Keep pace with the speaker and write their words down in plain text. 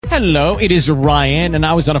Hello, it is Ryan, and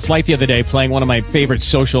I was on a flight the other day playing one of my favorite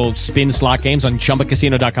social spin slot games on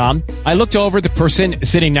ChumbaCasino.com. I looked over at the person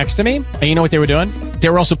sitting next to me, and you know what they were doing? They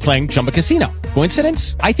were also playing Chumba Casino.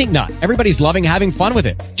 Coincidence? I think not. Everybody's loving having fun with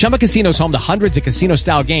it. Chumba Casino is home to hundreds of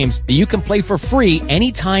casino-style games that you can play for free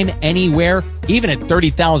anytime, anywhere, even at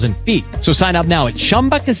 30,000 feet. So sign up now at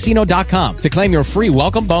ChumbaCasino.com to claim your free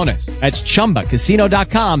welcome bonus. That's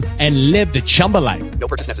ChumbaCasino.com and live the Chumba life. No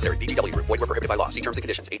purchase necessary. VGW. Void where prohibited by law. See terms and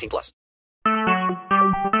conditions. 18+.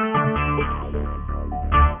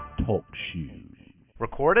 Talk shoes.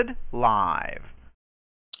 Recorded live.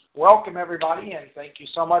 Welcome, everybody, and thank you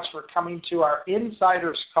so much for coming to our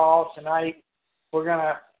Insiders Call tonight. We're going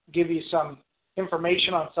to give you some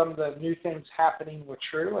information on some of the new things happening with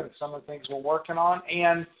TRU and some of the things we're working on,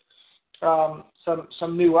 and some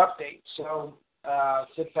new updates. So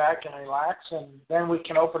sit back and relax, and then we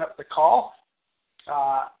can open up the call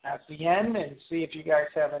at the end and see if you guys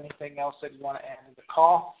have anything else that you want to add to the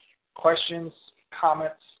call, questions,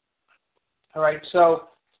 comments. All right, so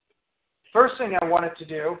first thing I wanted to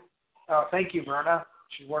do, thank you, Verna.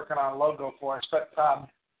 She's working on a logo for us. But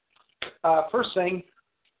first thing,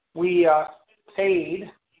 we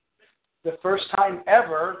paid the first time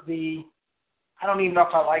ever I don't even know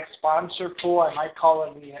if I like sponsor pool. I might call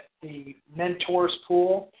it the mentors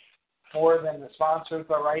pool more than the sponsors,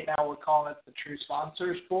 but right now we're calling it the TRU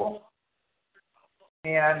sponsors pool.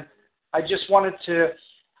 And I just wanted to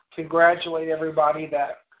congratulate everybody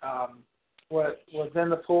that was in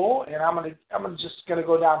the pool, and I'm just gonna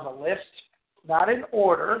go down the list, not in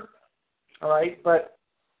order, all right, but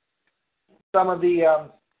some of the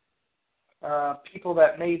people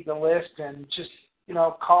that made the list, and just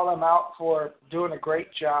call them out for doing a great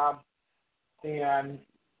job and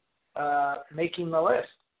making the list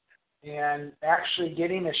and actually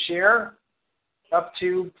getting a share up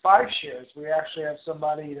to 5 shares. We actually have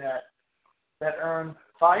somebody that earned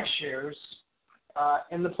 5 shares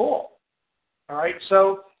in the pool. All right,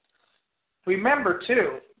 so remember,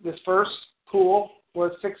 too, this first pool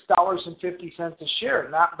was $6.50 a share.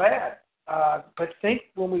 Not bad. But think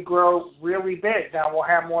when we grow really big. Now, we'll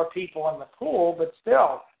have more people in the pool, but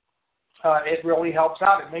still, it really helps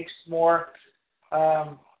out. It makes more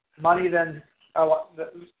money than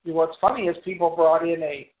what's funny is people brought in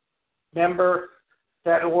a member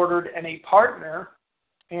that ordered and a partner,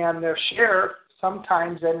 and their share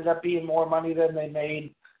sometimes ended up being more money than they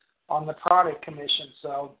made on the product commission.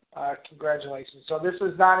 So congratulations. So this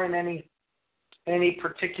is not in any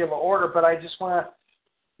particular order, but I just want to,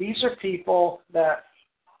 these are people that,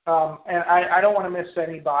 and I don't want to miss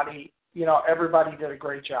anybody. Everybody did a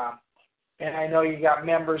great job. And I know you got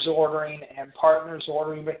members ordering and partners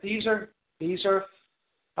ordering, but these are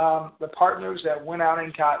the partners that went out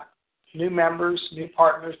and got new members, new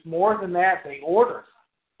partners. More than that, they ordered,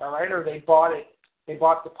 all right, or they bought it. They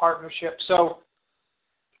bought the partnership. So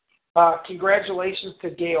congratulations to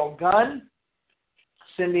Gail Gunn,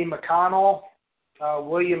 Cindy McConnell,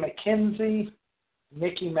 William McKenzie,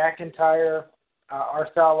 Nikki McIntyre,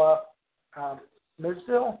 Arthella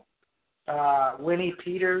Misville, Winnie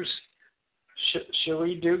Peters,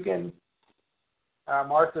 Cherie Dugan,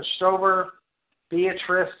 Martha Stover,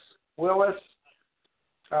 Beatrice Willis,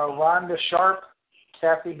 Rhonda Sharp,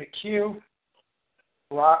 Kathy McHugh,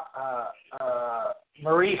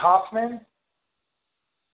 Marie Hoffman,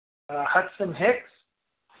 Hudson Hicks,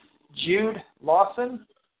 Jude Lawson,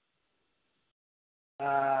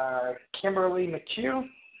 Kimberly McHugh,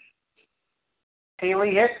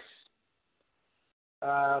 Haley Hicks,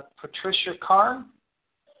 Patricia Karn,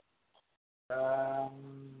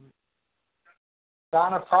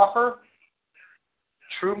 Donna Proper,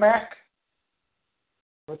 Trumac,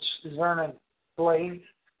 which is Vernon Blaine,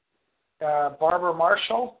 Barbara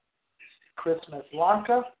Marshall, Christmas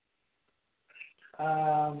Blanca,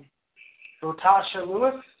 Rotasha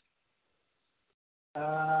Lewis,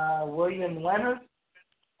 William Leonard,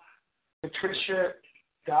 Patricia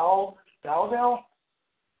Dowdell,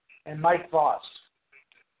 and Mike Voss.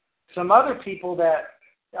 Some other people that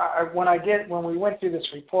when we went through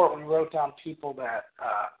this report, we wrote down people that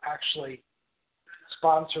actually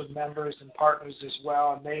sponsored members and partners as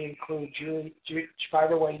well, and they include Judy. By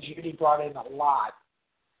the way, Judy brought in a lot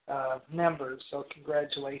of members, so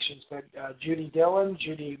congratulations. But Judy Dillon,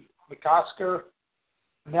 Judy McOsker,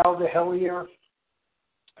 Nelda Hillier,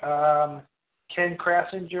 Ken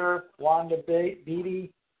Krassinger, Wanda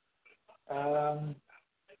Beatty, Shauna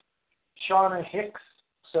Hicks.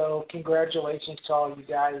 So congratulations to all you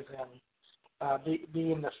guys and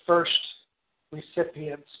being the first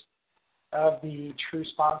recipients of the TRU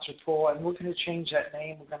sponsor pool. And we're going to change that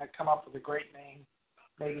name. We're going to come up with a great name,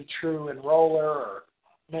 maybe TRU Enroller, or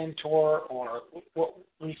mentor or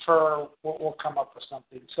refer, we'll come up with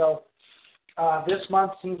something. So this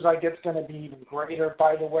month seems like it's going to be even greater.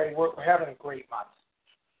 By the way, we're having a great month.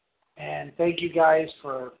 And thank you guys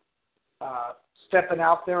for stepping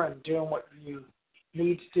out there and doing what you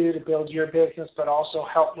need to do to build your business, but also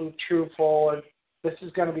help move TRU forward. This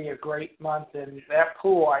is going to be a great month, and that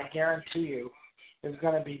pool, I guarantee you, is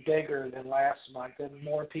going to be bigger than last month, and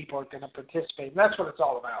more people are going to participate. And that's what it's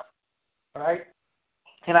all about, all right?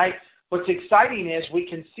 And what's exciting is we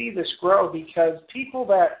can see this grow because people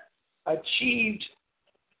that achieved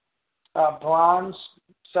bronze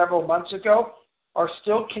several months ago are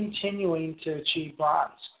still continuing to achieve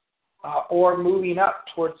bronze or moving up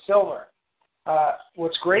towards silver.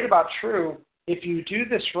 What's great about TRU, if you do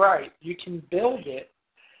this right, you can build it,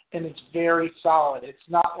 and it's very solid. It's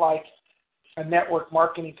not like a network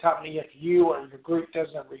marketing company. If you or your group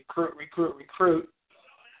doesn't recruit,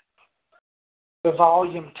 the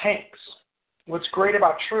volume tanks. What's great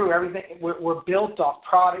about TRU, everything we're built off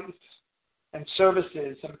products and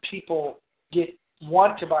services, and people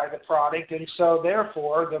want to buy the product, and so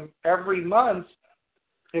therefore, every month,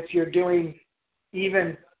 if you're doing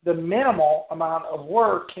even the minimal amount of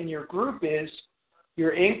work in your group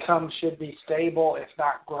your income should be stable, if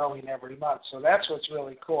not growing every month. So that's what's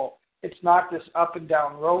really cool. It's not this up and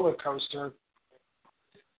down roller coaster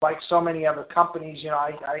like so many other companies.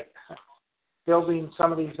 I building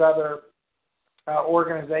some of these other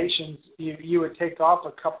organizations, you would take off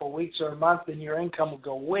a couple of weeks or a month, and your income would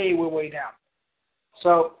go way, way, way down.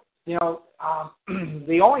 So,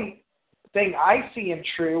 the only thing I see in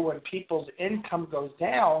TRU when people's income goes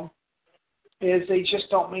down is they just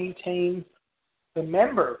don't maintain the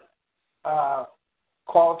member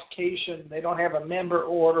qualification. They don't have a member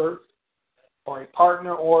order or a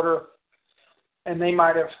partner order, and they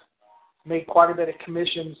might have made quite a bit of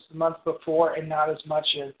commissions the month before and not as much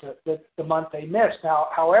as the month they missed. Now,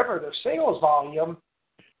 however, their sales volume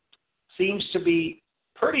seems to be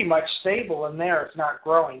pretty much stable in there. It's not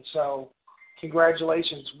growing. So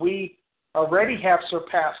congratulations. We already have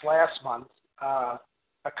surpassed last month a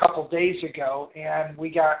couple days ago, and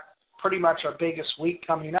we got pretty much our biggest week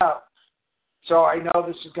coming up. So I know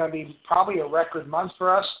this is going to be probably a record month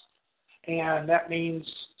for us, and that means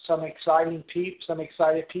some excited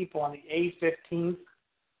people on the 15th.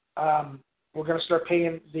 We're going to start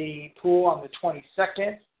paying the pool on the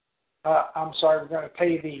 22nd. We're going to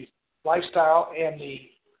pay the lifestyle and the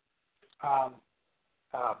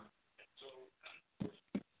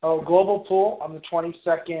global pool on the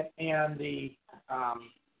 22nd, and the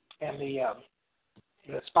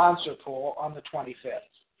sponsor pool on the 25th.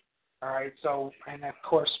 All right. So, and of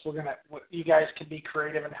course, you guys can be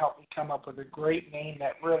creative and help me come up with a great name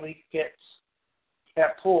that really fits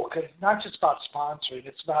that pool, because it's not just about sponsoring.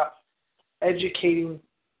 It's about educating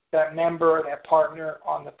that member, that partner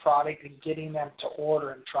on the product, and getting them to order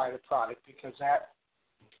and try the product, because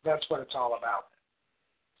that's what it's all about.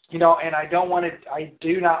 And I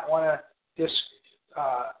do not want to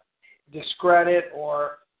discredit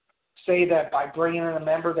or say that by bringing in a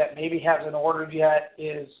member that maybe hasn't ordered yet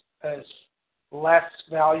is less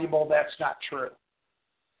valuable. That's not true.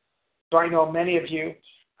 So I know many of you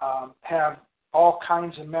have all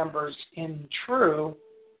kinds of members in TRU,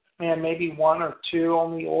 and maybe one or two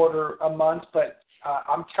only order a month. But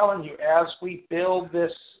I'm telling you, as we build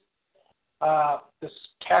this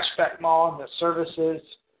cashback mall and the services,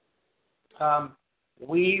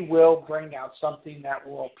 we will bring out something that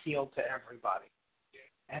will appeal to everybody.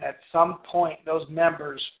 And at some point, those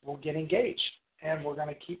members will get engaged. And we're going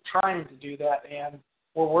to keep trying to do that. And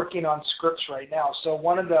we're working on scripts right now. So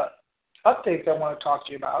one of the updates I want to talk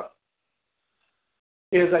to you about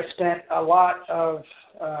is I spent a lot of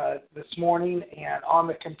this morning and on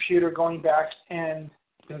the computer going back and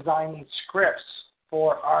designing scripts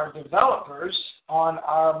for our developers on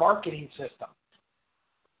our marketing system.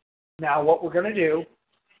 Now, what we're going to do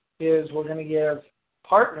is we're going to give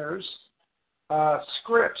partners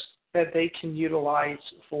scripts that they can utilize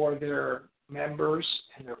for their members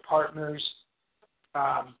and their partners,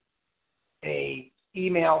 a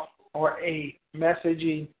email or a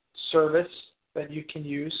messaging service that you can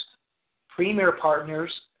use. Premier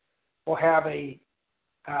partners will have a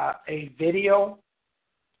video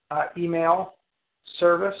email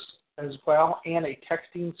service as well, and a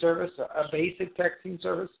texting service, a basic texting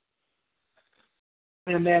service.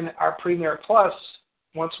 And then our Premier Plus,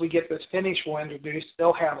 once we get this finished, we'll introduce,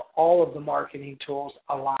 they'll have all of the marketing tools,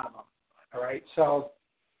 a lot of them. All right. So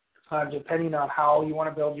depending on how you want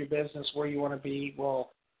to build your business, where you want to be, we'll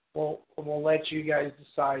let you guys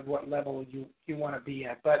decide what level you want to be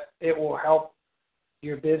at. But it will help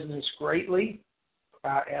your business greatly.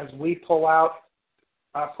 as we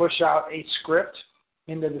push out a script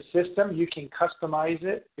into the system, you can customize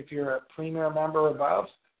it if you're a Premier member above,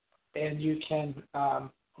 and you can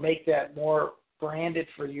make that more branded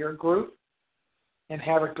for your group and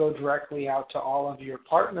have it go directly out to all of your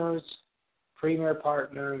partners, Premier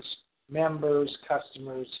partners, members,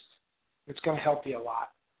 customers. It's going to help you a lot.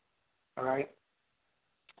 All right.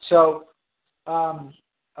 So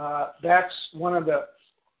that's one of the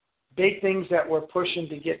big things that we're pushing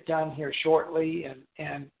to get done here shortly,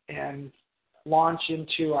 and launch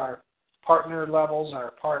into our partner levels,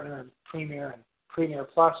 our partner and Premier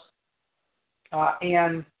Plus.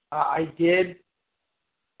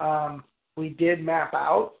 We did map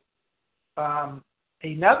out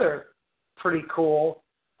another pretty cool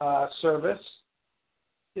service,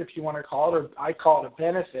 if you want to call it, or I call it a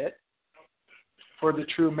benefit for the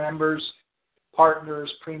TRU members,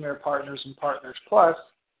 partners, Premier partners, and Partners Plus.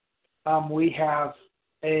 We have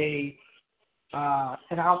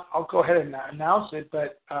and I'll go ahead and announce it,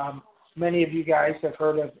 but many of you guys have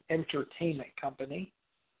heard of Entertainment Company.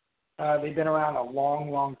 They've been around a long,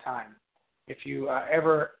 long time. If you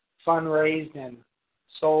ever fundraised and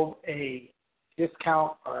sold a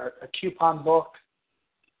discount or a coupon book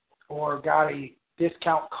or got a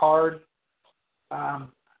discount card,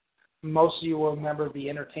 most of you will remember the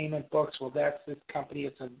entertainment books. Well, that's this company.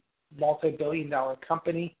 It's a multi-billion-dollar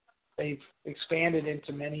company. They've expanded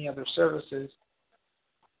into many other services,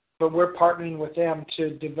 but we're partnering with them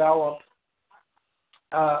to develop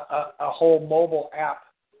a whole mobile app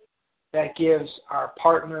that gives our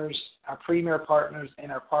partners, our Premier partners,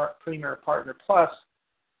 and our Premier Partner Plus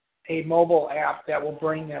a mobile app that will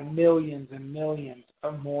bring them millions and millions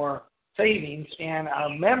of more savings, and our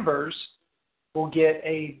members will get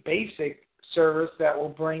a basic service that will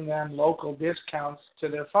bring them local discounts to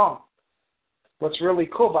their phone. What's really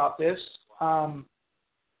cool about this,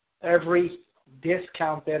 every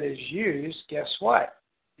discount that is used, guess what?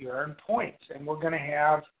 You earn points, and we're going to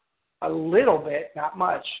have a little bit, not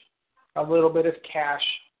much, a little bit of cash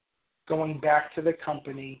going back to the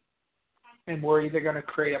company, and we're either going to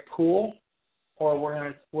create a pool or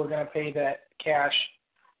we're going to pay that cash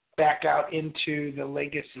back out into the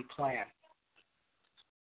legacy plan.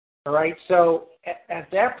 All right, so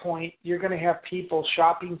at that point, you're going to have people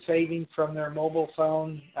shopping, saving from their mobile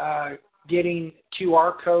phone, getting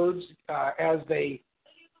QR codes as they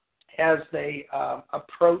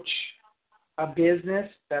approach a business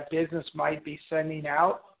that business might be sending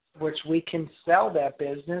out, which we can sell that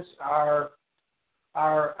business our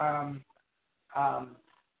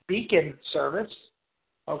beacon service,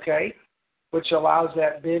 okay, which allows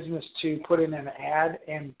that business to put in an ad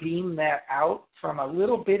and beam that out from a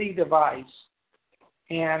little bitty device,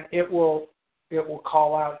 and it will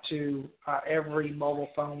call out to every mobile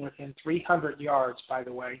phone within 300 yards, by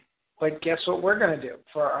the way. But guess what we're going to do?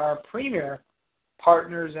 For our Premier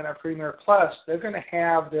partners and our Premier Plus, they're going to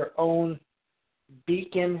have their own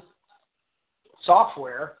beacon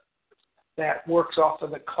software that works off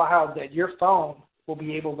of the cloud that your phone will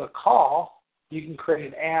be able to call. You can create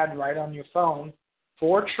an ad right on your phone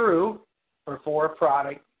for TRU or for a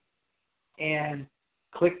product and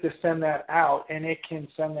click to send that out, and it can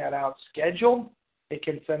send that out scheduled. It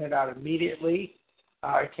can send it out immediately.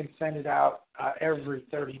 It can send it out every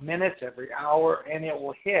 30 minutes, every hour, and it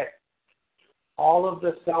will hit all of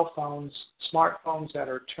the cell phones, smartphones that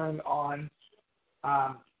are turned on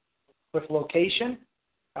with location.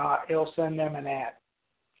 It'll send them an ad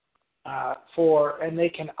and they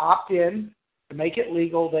can opt in. To make it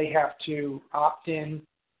legal, they have to opt in.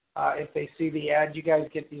 If they see the ad, you guys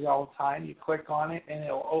get these all the time. You click on it, and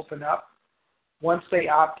it'll open up. Once they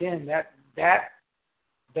opt in, that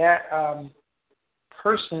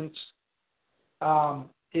person's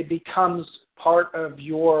it becomes part of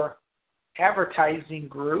your advertising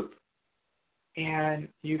group, and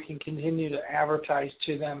you can continue to advertise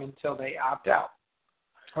to them until they opt out.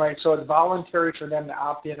 All right, so it's voluntary for them to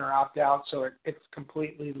opt in or opt out, so it's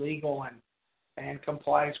completely legal and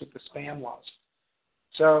complies with the spam laws.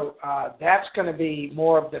 So that's going to be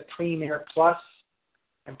more of the Premier Plus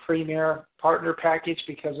and Premier Partner package,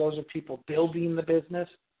 because those are people building the business.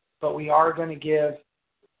 But we are going to give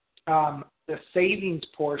the savings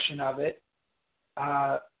portion of it,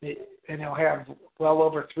 and it'll have well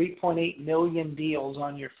over 3.8 million deals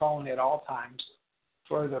on your phone at all times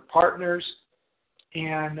for the partners,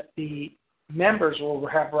 and the members will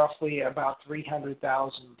have roughly about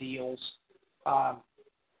 300,000 deals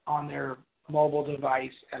on their mobile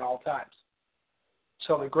device at all times.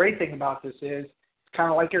 So the great thing about this is it's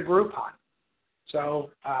kind of like your Groupon.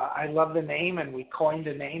 So I love the name, and we coined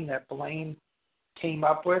a name that Blaine came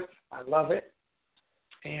up with. I love it.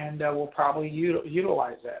 and we'll probably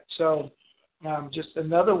utilize that. So just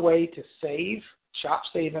another way to save, shop,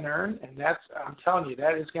 save, and earn, and that's, I'm telling you,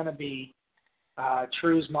 that is going to be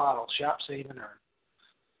TRU's model, shop, save, and earn.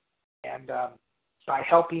 And by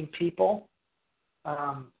helping people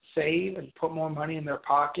save and put more money in their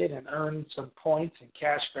pocket and earn some points and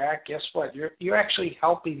cash back, guess what? You're actually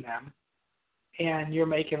helping them, and you're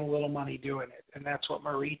making a little money doing it. And that's what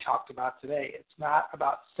Marie talked about today. It's not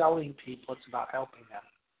about selling people, it's about helping them.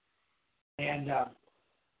 And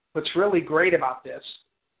what's really great about this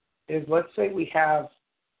is, let's say we have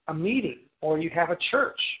a meeting or you have a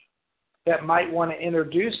church that might want to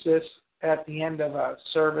introduce this at the end of a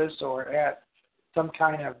service or at some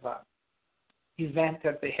kind of event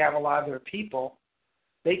that they have a lot of their people.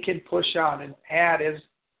 They can push out an ad as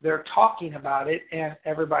they're talking about it, and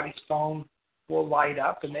everybody's phone will light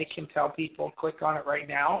up, and they can tell people, click on it right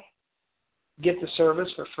now, get the service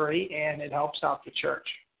for free, and it helps out the church.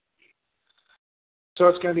 So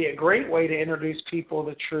it's going to be a great way to introduce people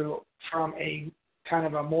to TRU from a kind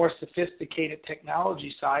of a more sophisticated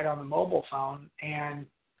technology side on the mobile phone, and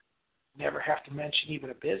never have to mention even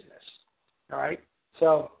a business. All right?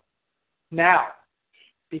 So now,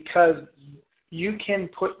 because you can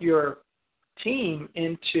put your team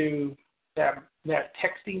into that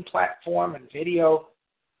texting platform and video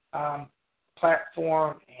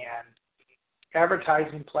platform and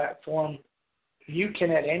advertising platform, you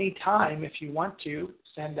can at any time, if you want to,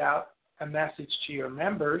 send out a message to your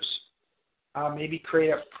members, maybe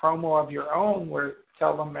create a promo of your own where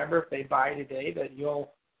tell them, member, if they buy today, that you'll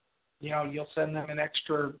send them an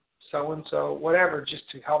extra so-and-so, whatever, just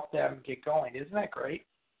to help them get going. Isn't that great?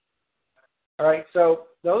 All right, so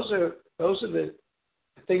those are the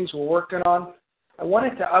things we're working on. I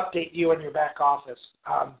wanted to update you in your back office.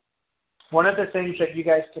 One of the things that you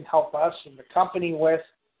guys can help us and the company with,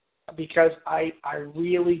 because I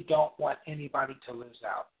really don't want anybody to lose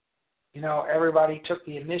out. You know, everybody took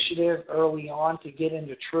the initiative early on to get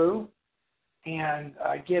into TRU and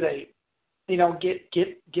get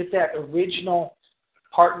that original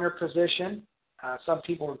partner position. Some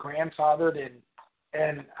people were grandfathered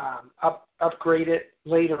and upgrade it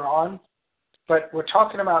later on. But we're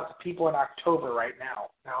talking about the people in October right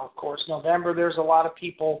now. Now, of course, November, there's a lot of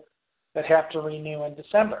people that have to renew in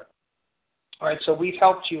December. All right, so we've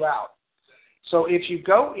helped you out. So if you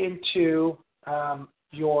go into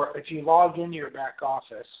if you log into your back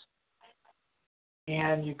office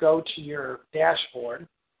and you go to your dashboard,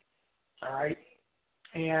 all right,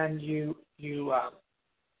 and you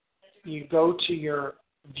go to your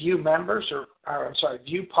view members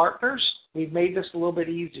view partners, we've made this a little bit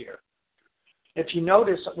easier. If you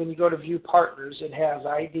notice, when you go to view partners, it has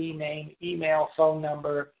ID, name, email, phone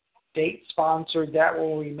number, date sponsored. That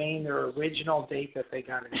will remain their original date that they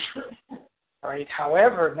got in TRU. All right.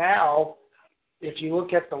 However, now, if you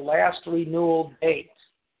look at the last renewal date,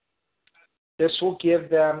 this will give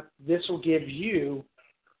you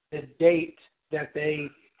the date that they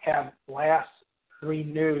have last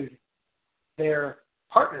renewed their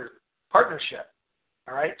partnership.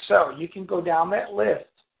 All right. So you can go down that list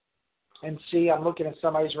and see. I'm looking at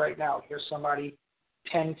somebody's right now. Here's somebody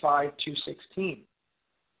 10/5/216.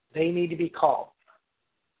 They need to be called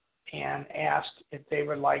and asked if they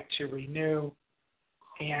would like to renew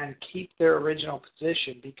and keep their original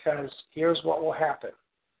position, because here's what will happen.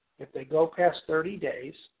 If they go past 30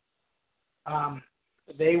 days,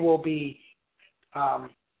 they will be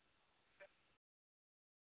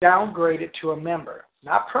downgraded to a member.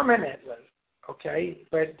 Not permanently, okay,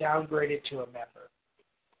 but downgraded to a member.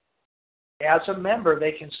 As a member,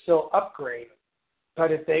 they can still upgrade.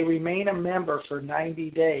 But if they remain a member for 90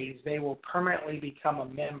 days, they will permanently become a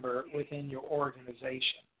member within your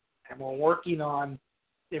organization. And we're working on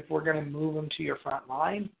if we're going to move them to your front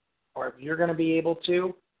line, or if you're going to be able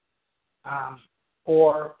to,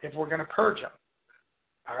 or if we're going to purge them.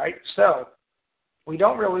 All right? So we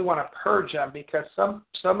don't really want to purge them, because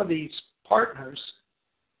some of these partners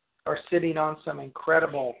are sitting on some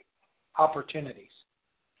incredible opportunities.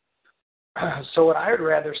 So what I would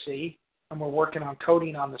rather see, and we're working on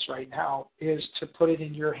coding on this right now, is to put it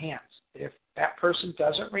in your hands. If that person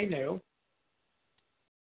doesn't renew,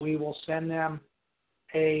 we will send them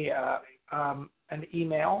an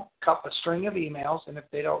email, a string of emails, and if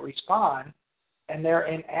they don't respond and they're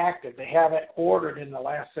inactive, they haven't ordered in the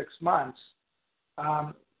last 6 months,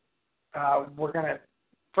 we're going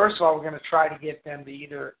to try to get them to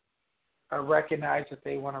either recognize that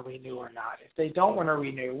they want to renew or not. If they don't want to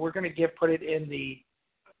renew, we're going to put it in the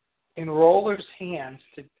enroller's hands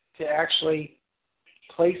to actually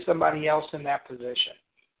place somebody else in that position.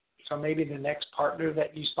 So maybe the next partner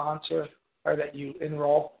that you sponsor or that you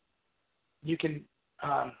enroll, you can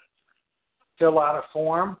fill out a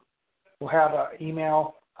form. We'll have an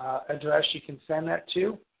email address you can send that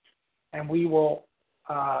to, and we will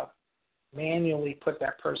manually put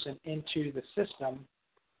that person into the system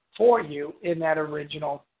for you in that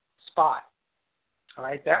original spot. All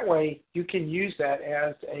right, that way you can use that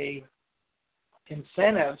as a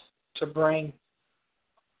incentive to bring,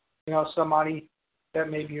 somebody that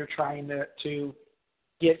maybe you're trying to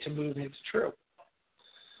get to move into TRU.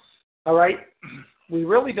 All right, we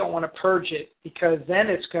really don't want to purge it, because then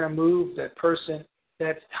it's going to move the person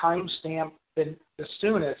that's timestamped the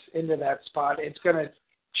soonest into that spot. It's going to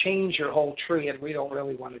change your whole tree, and we don't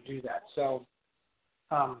really want to do that. So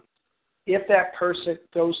if that person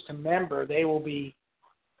goes to member, they will be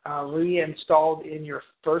reinstalled in your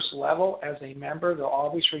first level as a member. They'll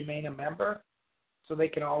always remain a member, so they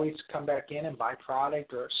can always come back in and buy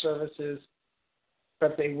product or services,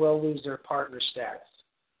 but they will lose their partner status.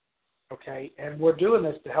 Okay, and we're doing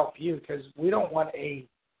this to help you, because we don't want a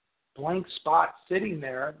blank spot sitting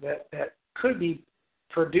there that could be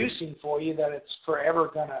producing for you that it's forever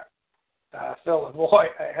going to fill a void,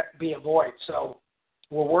 be a void. So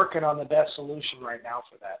we're working on the best solution right now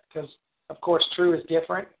for that, because of course TRU is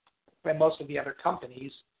different than most of the other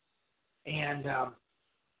companies, and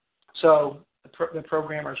so the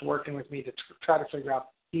programmer is working with me to try to figure out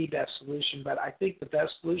the best solution. But I think the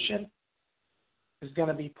best solution is going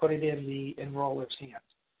to be put it in the enroller's hands.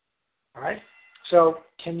 All right? So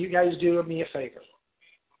can you guys do me a favor?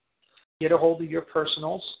 Get a hold of your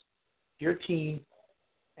personals, your team,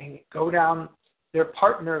 and go down their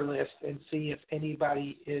partner list and see if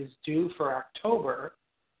anybody is due for October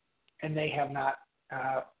and they have not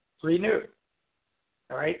renewed.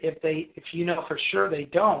 All right? If you know for sure they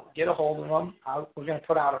don't, get a hold of them. We're going to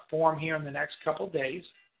put out a form here in the next couple of days.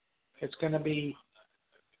 It's going to be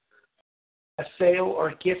a sale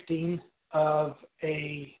or gifting of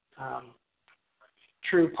a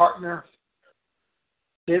TRU partner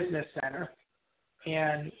business center,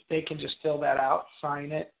 and they can just fill that out,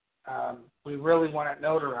 sign it. We really want it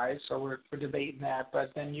notarized, so we're debating that,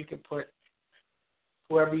 but then you can put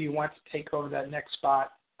whoever you want to take over that next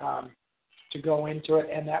spot to go into it,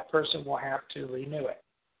 and that person will have to renew it.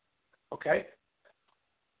 Okay?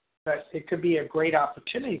 But it could be a great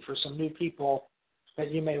opportunity for some new people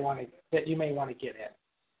that you may want to get in.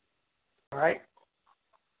 All right?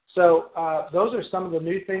 So those are some of the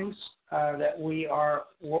new things that we are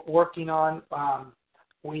working on.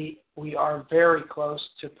 We are very close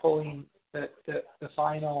to pulling the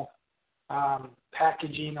final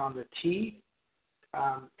packaging on the T,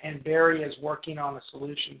 and Barry is working on a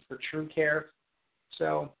solution for TRUcare.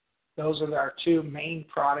 So those are our two main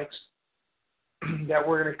products that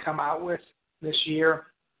we're going to come out with this year.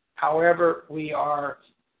 However, we are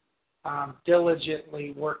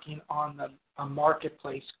diligently working on a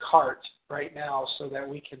marketplace cart right now so that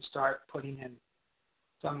we can start putting in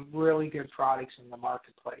some really good products in the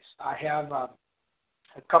marketplace. I have a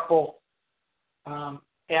couple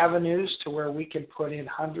avenues to where we can put in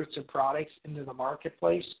hundreds of products into the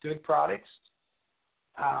marketplace, good products,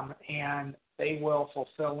 and they will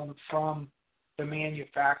fulfill them from the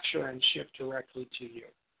manufacturer and ship directly to you.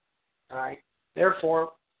 All right.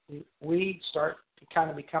 Therefore, we start to kind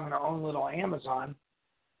of becoming our own little Amazon,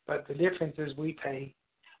 but the difference is we pay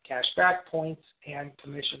cash back points and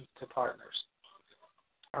commissions to partners.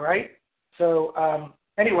 All right? So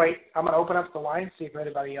anyway, I'm going to open up the line, see if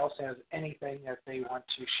anybody else has anything that they want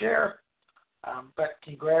to share. But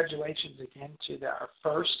congratulations again to our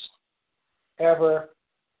first ever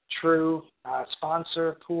TRU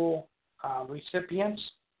sponsor pool recipients.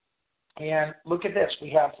 And look at this. We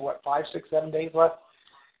have, 5, 6, 7 days left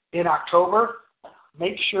in October.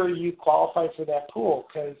 Make sure you qualify for that pool,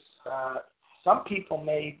 because some people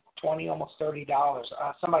made $20, almost $30.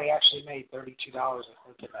 Somebody actually made $32, I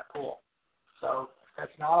think, in that pool. So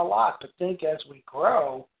that's not a lot, but think as we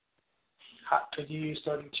grow, how could you use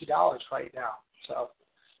 $32 right now? So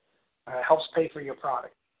it helps pay for your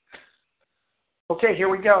product. Okay, here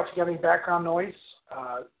we go. If you got any background noise,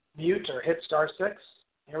 mute or hit *6.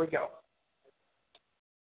 Here we go.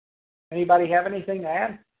 Anybody have anything to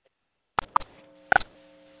add?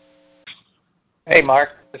 Hey, Mark.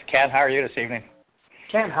 This is Ken. How are you this evening?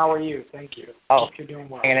 Ken, how are you? Thank you. Oh, hope you're doing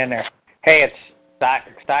well. Hanging in there. Hey, it's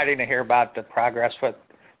exciting to hear about the progress with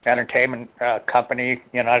the entertainment company.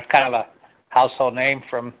 You know, it's kind of a household name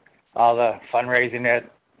from all the fundraising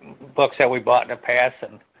books that we bought in the past,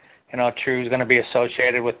 and TRU is going to be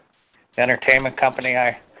associated with the entertainment company.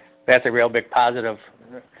 That's a real big positive.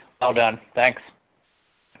 Well done. Thanks.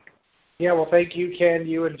 Yeah, well, thank you, Ken.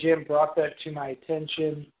 You and Jim brought that to my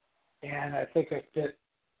attention. and I think it fit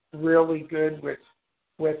really good with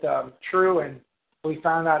TRU, and we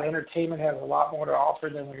found out entertainment has a lot more to offer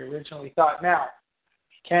than we originally thought. Now,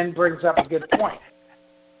 Ken brings up a good point.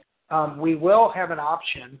 We will have an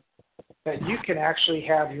option that you can actually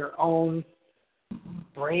have your own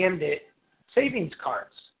branded savings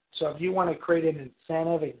cards. So if you want to create an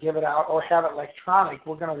incentive and give it out or have it electronic,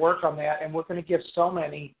 we're going to work on that, and we're going to give so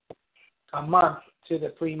many a month to the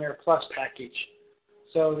Premier Plus package,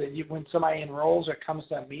 so that when somebody enrolls or comes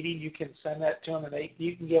to a meeting, you can send that to them, and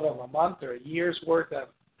you can give them a month or a year's worth of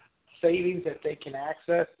savings that they can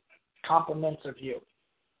access, compliments of you.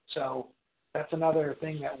 So that's another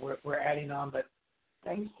thing that we're adding on. But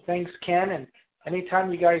thanks, Ken. And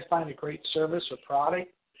anytime you guys find a great service or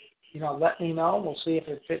product, let me know. We'll see if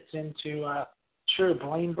it fits into. Sure,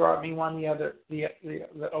 Blaine brought me one over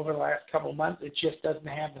the last couple of months. It just doesn't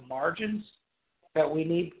have the margins that we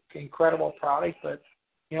need. Incredible product, but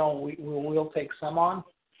we'll take some on,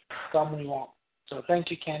 some we won't. So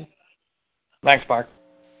thank you, Ken. Thanks, Mark.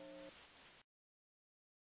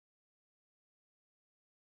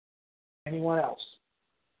 Anyone else?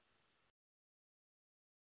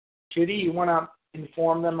 Judy, you want to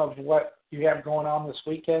inform them of what you have going on this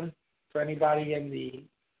weekend for anybody in the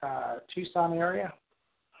Tucson area?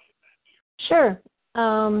 Sure.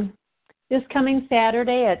 This coming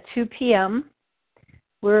Saturday at 2 p.m.,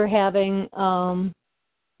 we're having an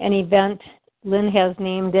event. Lynn has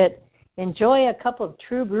named it Enjoy a Cup of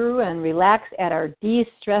True Brew and Relax at Our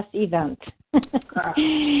De-Stress Event.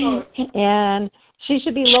 And she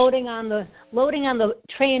should be loading on the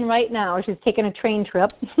train right now. She's taking a train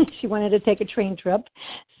trip. She wanted to take a train trip.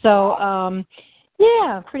 So,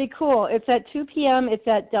 yeah, pretty cool. It's at 2 p.m. It's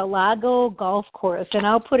at Del Lago Golf Course, and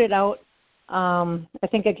I'll put it out. I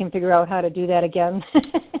think I can figure out how to do that again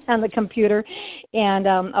on the computer, and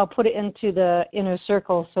I'll put it into the inner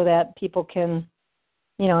circle so that people can,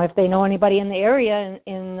 if they know anybody in the area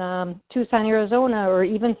in Tucson, Arizona, or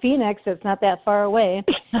even Phoenix, it's not that far away.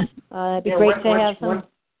 It'd be great to have some.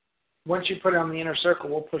 Once you put it on the inner circle,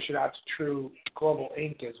 we'll push it out to TRU Global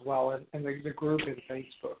Inc. as well, and the group and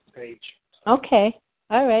Facebook page. Okay.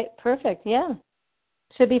 All right. Perfect. Yeah.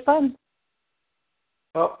 Should be fun.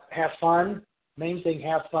 Well, have fun. Main thing,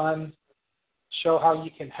 have fun. Show how you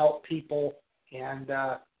can help people, and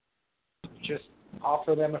just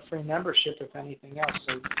offer them a free membership, if anything else.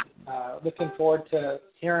 So looking forward to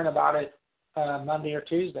hearing about it Monday or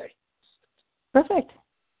Tuesday. Perfect.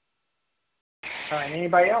 All right.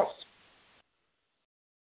 Anybody else?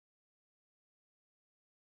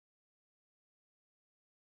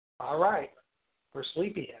 All right. We're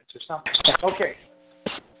sleepyheads or something. Okay.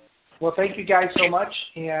 Well, thank you guys so much,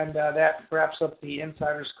 and that wraps up the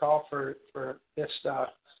Insiders Call for this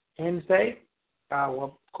Wednesday. We'll,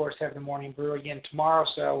 of course, have the Morning Brew again tomorrow,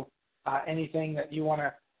 so anything that you want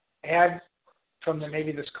to add from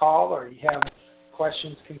maybe this call, or you have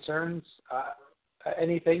questions, concerns,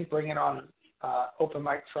 anything, bring it on Open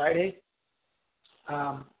Mic Friday.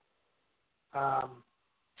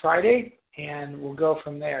 And we'll go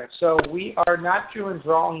from there. So we are not doing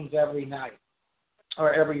drawings every night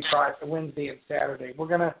or every Friday, Wednesday and Saturday. We're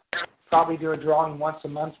going to probably do a drawing once a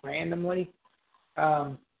month randomly.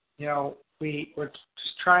 We're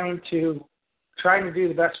just trying to do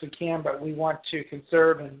the best we can, but we want to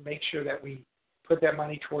conserve and make sure that we put that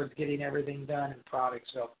money towards getting everything done and product.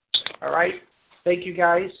 So, all right. Thank you,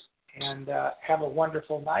 guys, and have a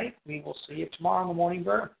wonderful night. We will see you tomorrow on the Morning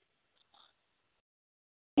Brew.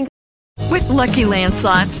 With Lucky Land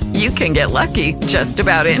Slots, you can get lucky just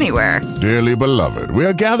about anywhere. Dearly beloved, we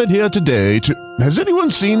are gathered here today to... Has anyone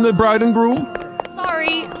seen the bride and groom?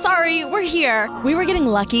 Sorry, we're here. We were getting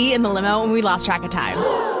lucky in the limo and we lost track of time.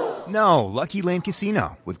 No, Lucky Land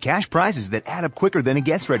Casino, with cash prizes that add up quicker than a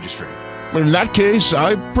guest registry. In that case,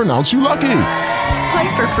 I pronounce you lucky.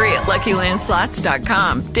 Play for free at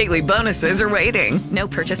LuckyLandSlots.com. Daily bonuses are waiting. No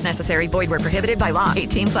purchase necessary. Void where prohibited by law.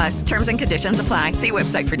 18+. Terms and conditions apply. See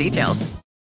website for details.